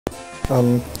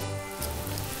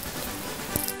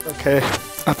Okay,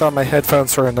 I thought my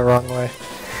headphones were in the wrong way.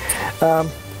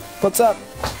 What's up?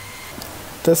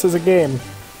 This is a game.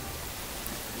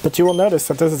 But you will notice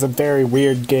that this is a very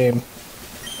weird game.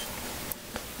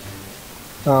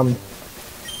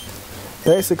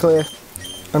 Basically,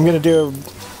 I'm gonna do a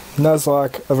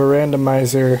Nuzlocke of a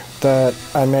randomizer that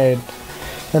I made.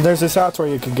 And there's this out where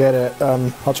you can get it.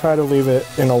 I'll try to leave it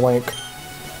in a link.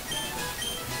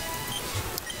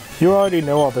 You already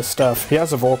know all this stuff. He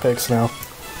has a Vulpix now.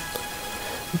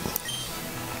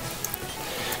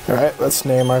 Alright, let's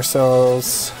name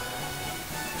ourselves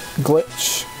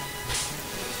Glitch.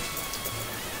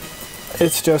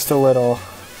 It's just a little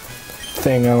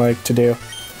thing I like to do.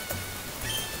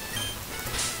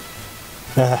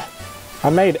 I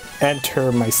made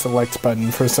enter my select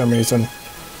button for some reason.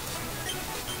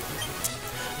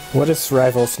 What is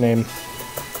Rival's name?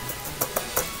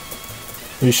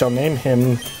 We shall name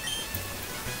him...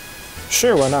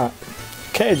 Sure, why not?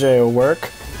 KJ will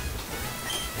work.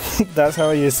 That's how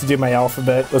I used to do my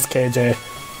alphabet, was KJ.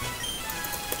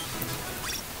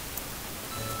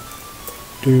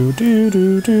 Do do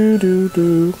do do do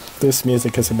do. This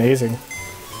music is amazing.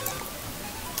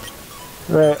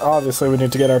 Right, obviously we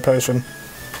need to get our potion.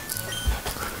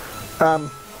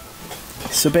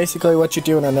 So basically what you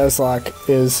do in a Nuzlocke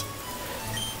is,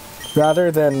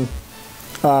 rather than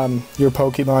your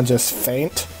Pokemon just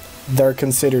faint, they're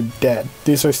considered dead.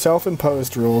 These are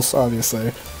self-imposed rules,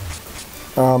 obviously.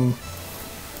 But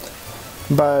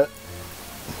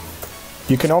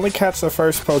you can only catch the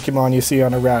first Pokemon you see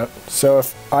on a route. So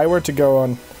if I were to go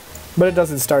on... But it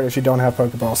doesn't start if you don't have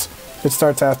Pokeballs. It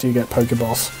starts after you get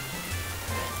Pokeballs.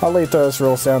 I'll leave those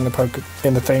rules down in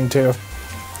the thing too.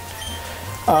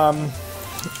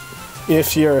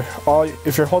 If your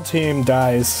whole team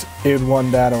dies in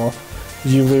one battle,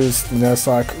 you lose the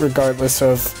Nuzlocke regardless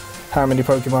of how many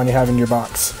Pokemon you have in your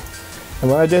box.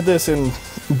 And when I did this in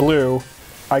blue,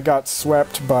 I got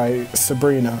swept by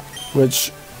Sabrina,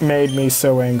 which made me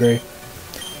so angry.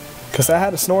 Because I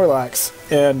had a Snorlax,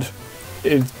 and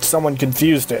someone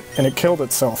confused it, and it killed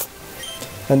itself.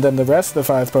 And then the rest of the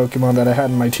 5 Pokemon that I had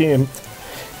in my team,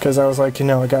 because I was like, you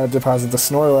know, I gotta deposit the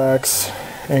Snorlax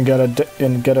and get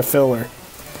a filler.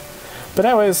 But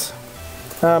anyways,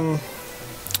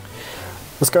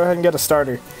 let's go ahead and get a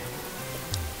starter.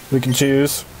 We can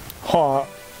choose Haunt,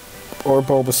 or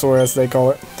Bulbasaur as they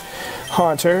call it,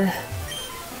 Haunter,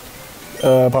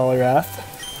 Poliwrath,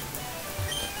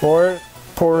 or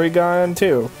Porygon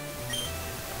 2.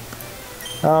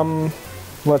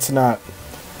 Let's not.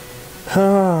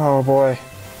 Oh boy.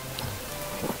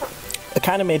 I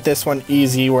kind of made this one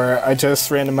easy where I just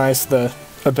randomized the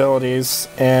abilities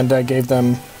and I gave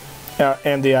them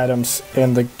and the items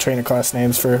and the trainer class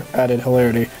names for added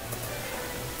hilarity.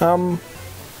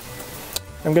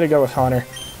 I'm gonna go with Haunter.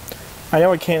 I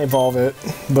know I can't evolve it,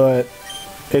 but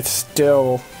it's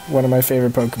still one of my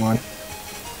favorite Pokemon.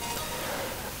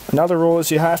 Another rule is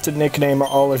you have to nickname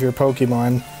all of your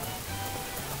Pokemon,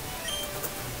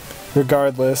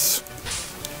 regardless.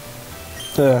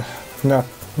 No,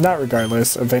 not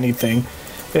regardless of anything.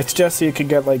 It's just so you can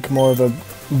get like more of a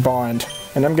bond.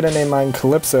 And I'm gonna name mine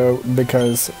Calypso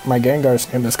because my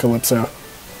Gengar's name is Calypso.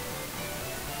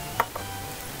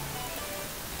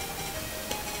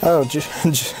 Oh,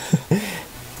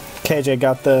 KJ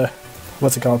got the...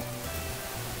 what's it called?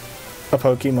 A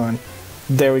Pokemon.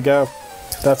 There we go.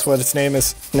 That's what its name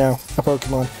is now. A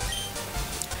Pokemon.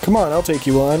 Come on, I'll take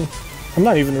you on. I'm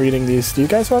not even reading these. Do you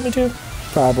guys want me to?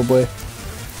 Probably.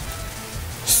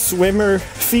 Swimmer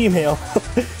female.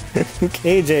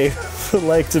 KJ would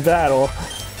like to battle.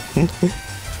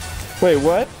 Wait,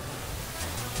 what?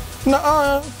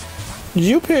 Nuh-uh.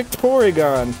 You picked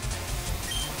Porygon.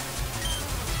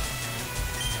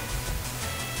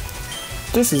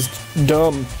 This is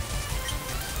dumb.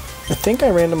 I think I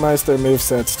randomized their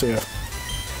movesets too.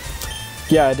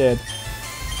 Yeah, I did.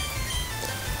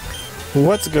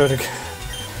 What's good?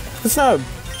 It's not a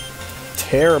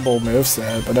terrible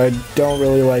moveset, but I don't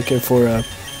really like it for a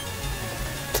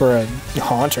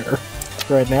Haunter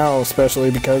right now,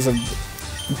 especially because of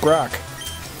Brock.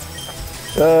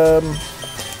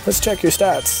 Let's check your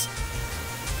stats.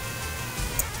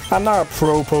 I'm not a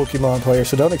pro Pokemon player,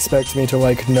 so don't expect me to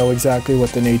like know exactly what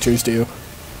the natures do.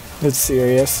 It's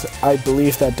serious. I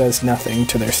believe that does nothing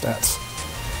to their stats.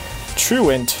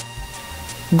 Truant.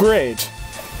 Great.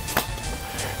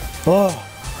 Oh.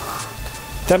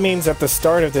 That means at the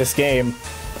start of this game,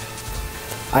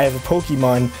 I have a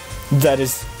Pokemon that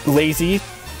is lazy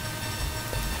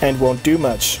and won't do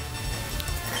much.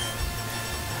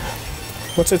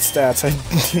 What's its stats? I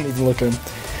didn't even look at them.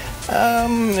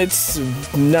 It's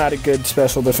not a good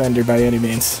special defender by any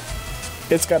means.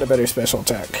 It's got a better special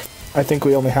attack. I think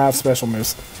we only have special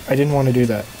moves. I didn't want to do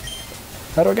that.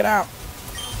 How do I get out?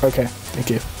 Okay, thank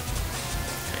you.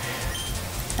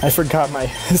 I forgot my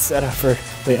setup for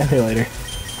the emulator.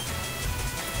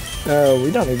 Oh,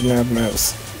 we don't even have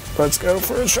moves. Let's go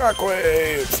for a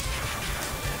shockwave!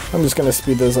 I'm just gonna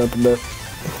speed this up a bit.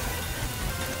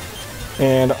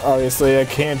 And obviously I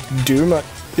can't do much.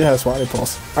 Yeah, Swatty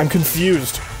Pulse. I'm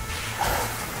confused.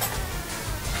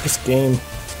 This game.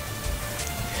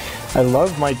 I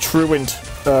love my truant,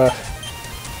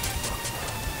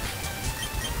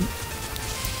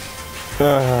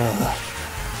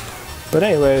 But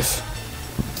anyways,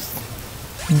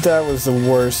 that was the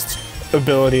worst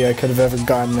ability I could have ever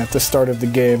gotten at the start of the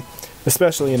game,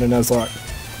 especially in a Nuzlocke.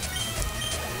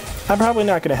 I'm probably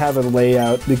not going to have a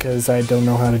layout because I don't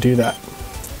know how to do that.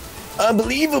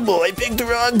 Unbelievable! I picked the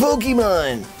wrong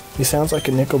Pokemon! He sounds like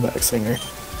a Nickelback singer.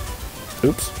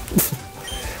 Oops.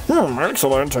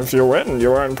 Excellent. If you win,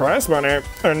 you earn prize money,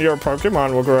 and your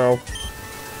Pokemon will grow.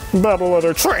 Battle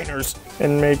other trainers,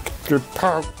 and make your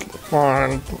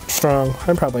Pokemon strong.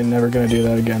 I'm probably never going to do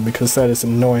that again because that is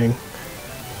annoying.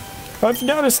 I've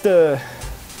noticed the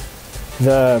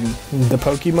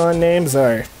Pokemon names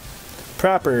are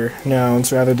proper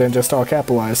nouns rather than just all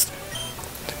capitalized.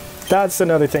 That's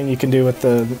another thing you can do with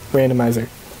the randomizer.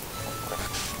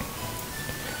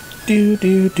 Do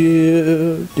do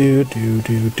do do do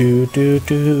do do do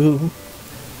do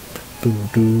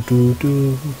do do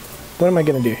do. What am I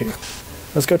gonna do here?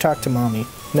 Let's go talk to Mommy.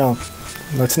 No,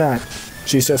 let's not.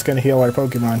 She's just gonna heal our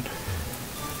Pokemon.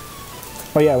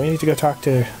 Oh yeah, we need to go talk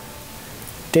to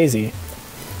Daisy.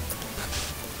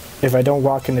 If I don't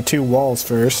walk into 2 walls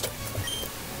first.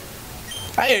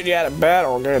 I heard you had a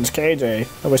battle against KJ.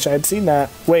 I wish I had seen that.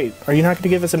 Wait, are you not going to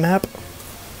give us a map?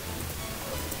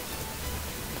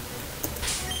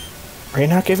 Are you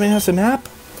not giving us a map?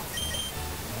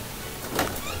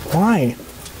 Why?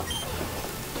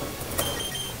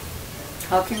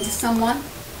 Talking to someone?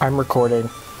 I'm recording.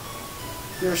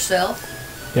 Yourself?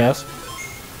 Yes.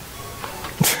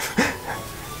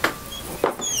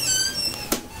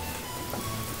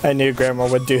 I knew Grandma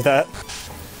would do that.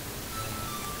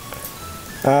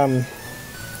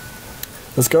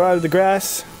 Let's go out of the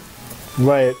grass.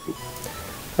 Wait.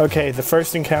 Okay, the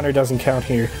first encounter doesn't count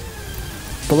here.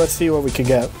 But let's see what we can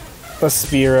get. A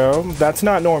Spearow. That's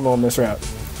not normal in this route.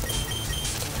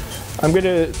 I'm going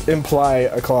to imply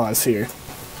a clause here.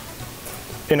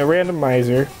 In a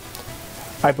randomizer,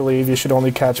 I believe you should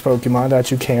only catch Pokemon that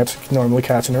you can't normally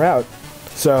catch in a route.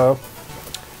 So,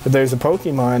 if there's a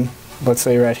Pokemon, let's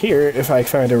say right here, if I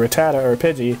find a Rattata or a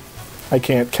Pidgey, I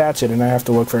can't catch it and I have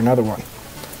to look for another one.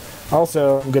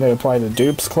 Also, I'm going to apply the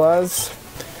dupes clause,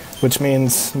 which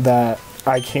means that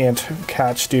I can't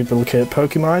catch duplicate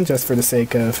Pokemon just for the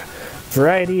sake of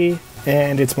variety,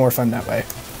 and it's more fun that way.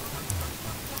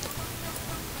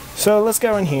 So let's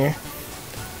go in here.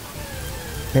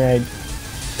 Alright,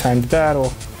 time to battle.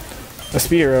 A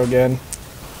Spearow again.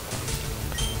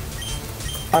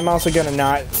 I'm also going to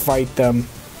not fight them.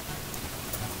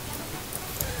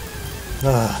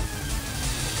 Ugh.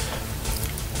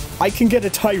 I can get a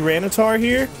Tyranitar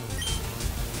here?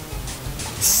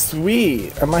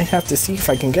 Sweet. I might have to see if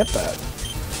I can get that.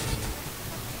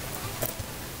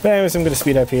 But anyways, I'm going to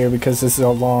speed up here because this is a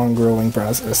long, grueling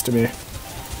process to me.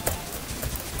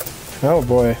 Oh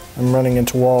boy, I'm running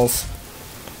into walls.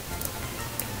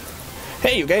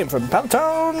 Hey, you came from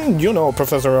Paltown? You know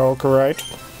Professor Oak, right?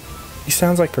 He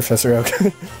sounds like Professor Oak.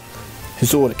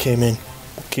 His order came in.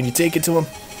 Can you take it to him?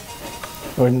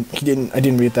 Or he didn't. I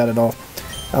didn't read that at all.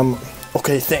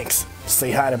 Okay, thanks.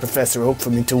 Say hi to Professor Oak for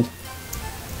me too.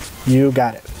 You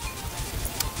got it.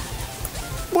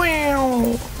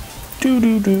 Wow.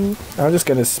 Do. I'm just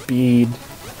gonna speed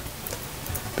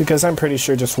because I'm pretty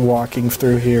sure just walking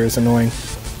through here is annoying.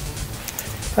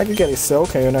 I could get a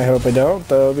Silcoon. I hope I don't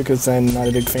though, because I'm not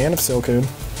a big fan of Silcoon.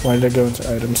 Why did I go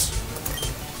into items?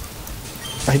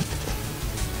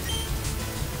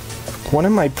 What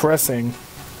am I pressing?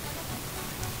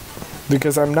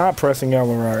 Because I'm not pressing L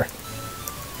or R.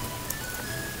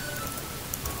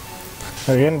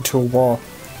 I get into a wall.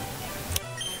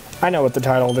 I know what the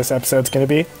title of this episode's gonna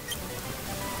be.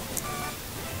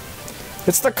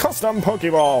 It's the custom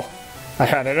Pokeball! I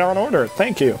had it on order,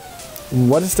 thank you.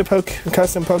 What is the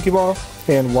custom Pokeball?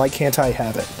 And why can't I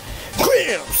have it?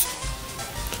 Gramps!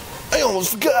 I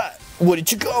almost forgot! What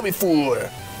did you call me for?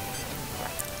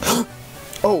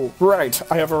 Oh, right,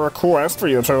 I have a request for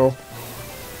you two.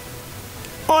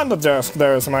 On the desk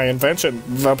there's my invention,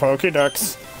 the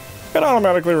Pokédex. It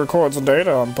automatically records the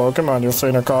data on Pokemon you've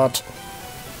seen or caught.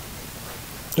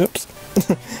 Oops.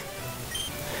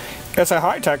 It's a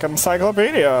high-tech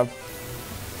encyclopedia.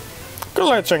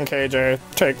 Glitch and KJ,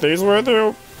 take these with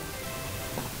you.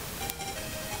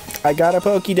 I got a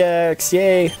Pokédex,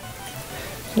 yay.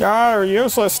 You're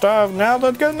useless stuff. Now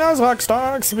let's get Nuzlocke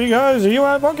stocks because you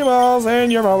have Pokeballs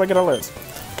and you're probably gonna lose.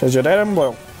 Because you're dead and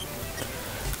blue.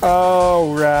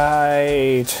 Oh,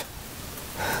 right.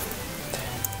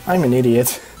 I'm an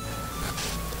idiot.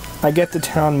 I get the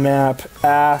town map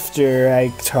after I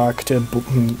talk to,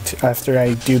 after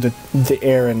I do the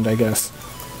errand, I guess.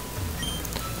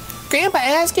 Grandpa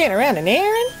asking around an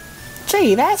errand?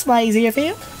 Gee, that's lazy of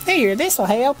him. Here, this'll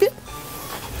help you.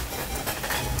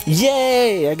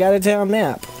 Yay! I got a town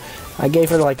map. I gave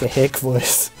her like a hick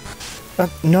voice.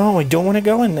 No, I don't want to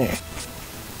go in there.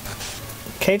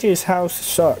 KJ's house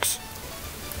sucks.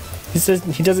 He says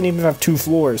he doesn't even have 2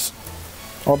 floors.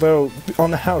 Although,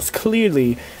 on the house,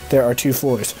 clearly there are 2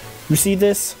 floors. You see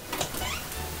this?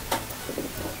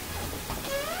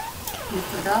 You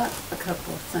forgot a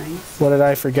couple of things. What did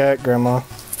I forget, Grandma?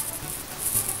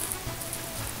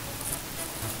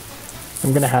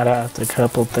 I'm gonna add a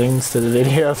couple things to the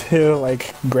video too,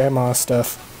 like Grandma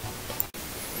stuff.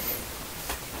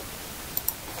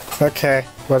 Okay,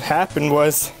 what happened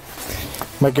was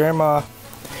my grandma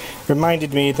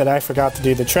reminded me that I forgot to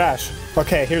do the trash.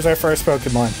 Okay, here's our first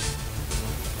Pokemon.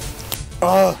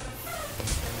 Oh,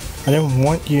 I didn't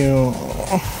want you.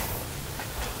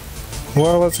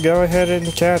 Well, let's go ahead and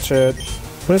catch it.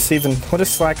 What does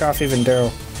Slack Off even do?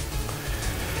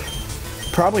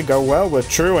 Probably go well with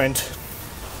Truant.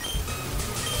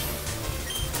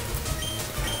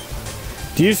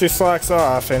 The user slacks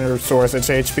off and restores its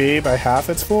HP by half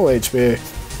its full HP.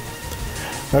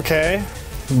 Okay,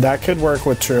 that could work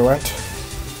with Truant.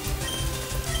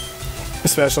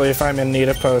 Especially if I'm in need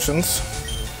of potions.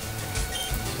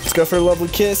 Let's go for a lovely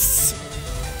kiss.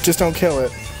 Just don't kill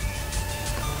it.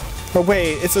 Oh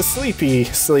wait, it's a sleepy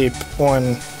sleep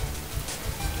one.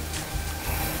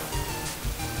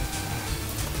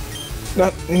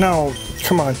 No,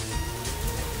 come on.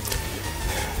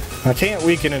 I can't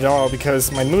weaken it all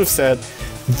because my moveset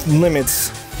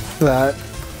limits that.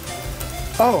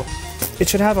 Oh, it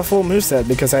should have a full moveset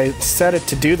because I set it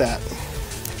to do that.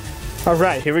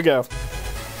 Alright, here we go.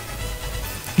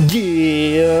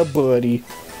 Yeah, buddy.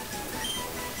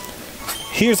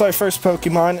 Here's our first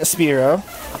Pokemon, Spearow.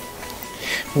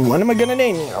 What am I gonna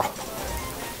name you?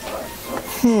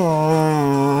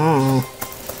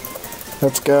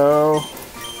 Let's go.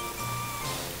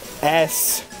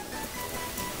 S.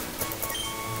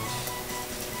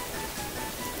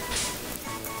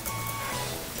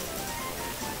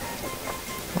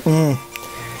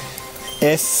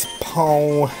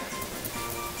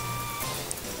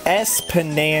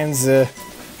 Espinanza.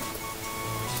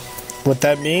 What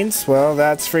that means? Well,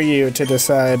 that's for you to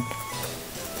decide.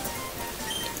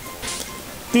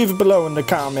 Leave it below in the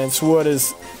comments. What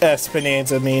does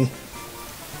Espinanza mean?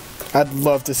 I'd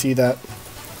love to see that.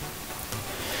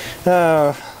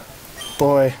 Oh,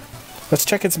 boy. Let's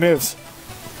check its moves.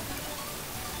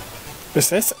 Is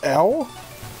this L?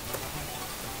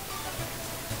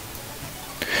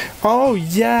 Oh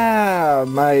yeah,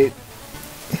 my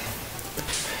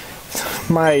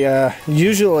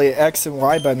usually X and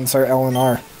Y buttons are L and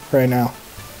R right now.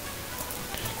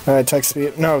 Text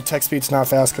speed. No, text speed's not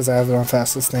fast because I have it on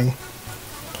fastest thing.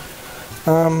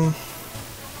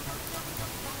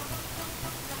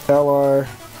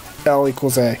 L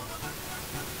equals A.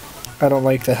 I don't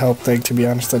like the help thing, to be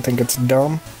honest. I think it's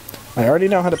dumb. I already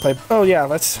know how to play. Oh yeah,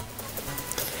 let's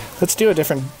do a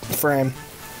different frame.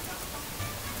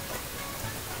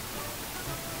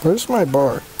 Where's my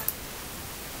bar?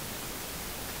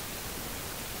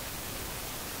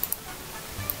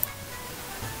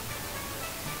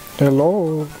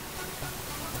 Hello?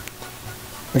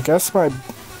 I guess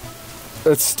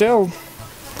it's still...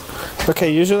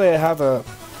 Okay, usually I have a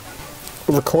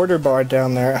recorder bar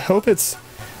down there. I hope it's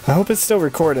still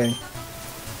recording.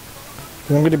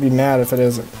 I'm gonna be mad if it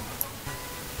isn't.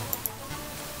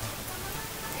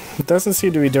 It doesn't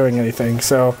seem to be doing anything,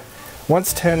 so...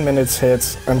 Once 10 minutes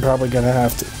hits, I'm probably gonna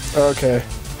have to... Okay.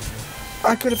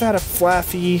 I could have had a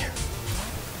Flaffy.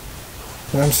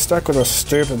 And I'm stuck with a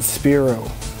stupid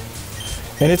Spearow.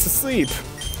 And it's asleep.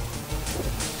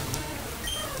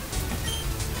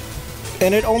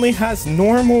 And it only has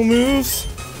normal moves?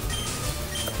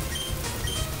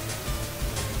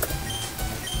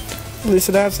 At least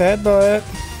it has Headbutt.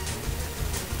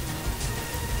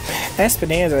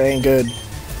 Espinanza ain't good.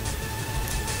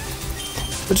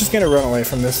 We're just gonna run away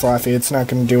from this Flaffy. It's not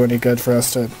gonna do any good for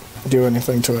us to do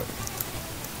anything to it.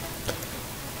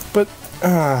 But,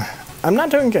 I'm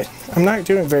not doing good. I'm not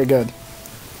doing very good.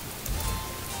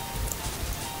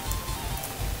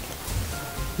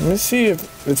 Let me see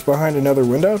if it's behind another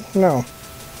window. No.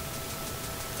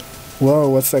 Whoa,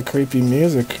 what's that creepy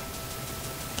music?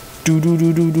 Do do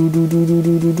do do do do do do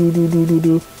do do do do do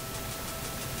do.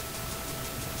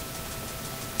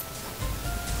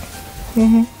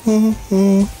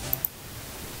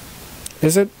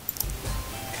 Is it?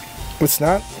 It's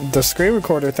not. The screen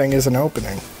recorder thing isn't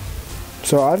opening.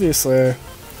 So obviously,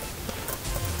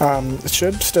 it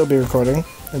should still be recording.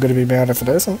 I'm gonna be mad if it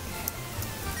isn't.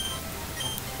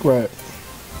 Right.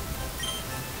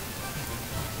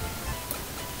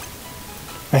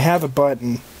 I have a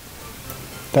button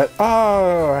that,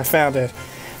 oh, I found it.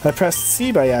 I pressed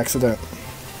C by accident.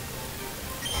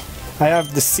 I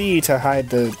have the C to hide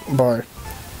the bar,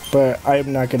 but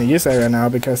I'm not going to use that right now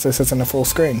because this isn't a full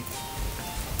screen.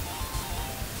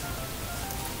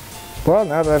 Well,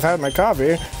 now that I've had my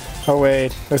coffee, oh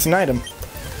wait, there's an item.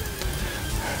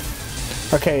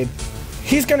 Okay,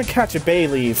 he's going to catch a bay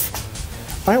leaf.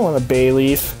 I want a bay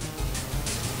leaf.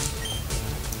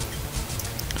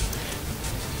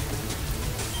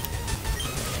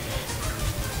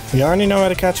 You already know how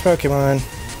to catch Pokemon.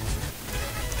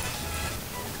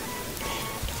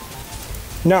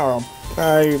 No,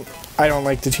 I don't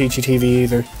like the TGTV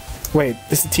either. Wait,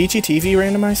 is the TGTV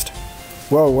randomized?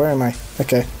 Whoa, where am I?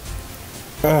 Okay.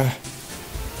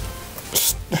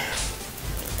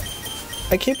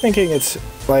 I keep thinking it's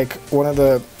like one of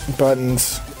the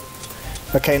buttons.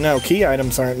 Okay, no, key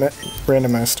items aren't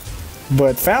randomized,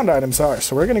 but found items are.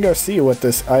 So we're gonna go see what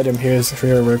this item here is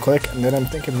here real quick, and then I'm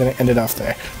thinking I'm gonna end it off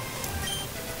there.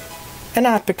 An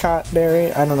apricot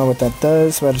berry. I don't know what that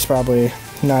does, but it's probably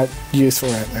not useful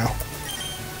right now.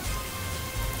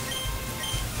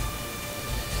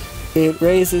 It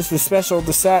raises the special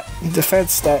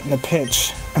defense stat in a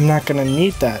pinch. I'm not gonna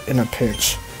need that in a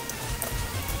pinch.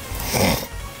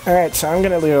 Alright, so I'm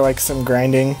gonna do like some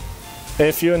grinding.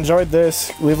 If you enjoyed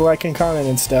this, leave a like and comment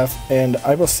and stuff, and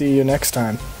I will see you next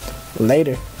time.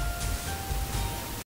 Later.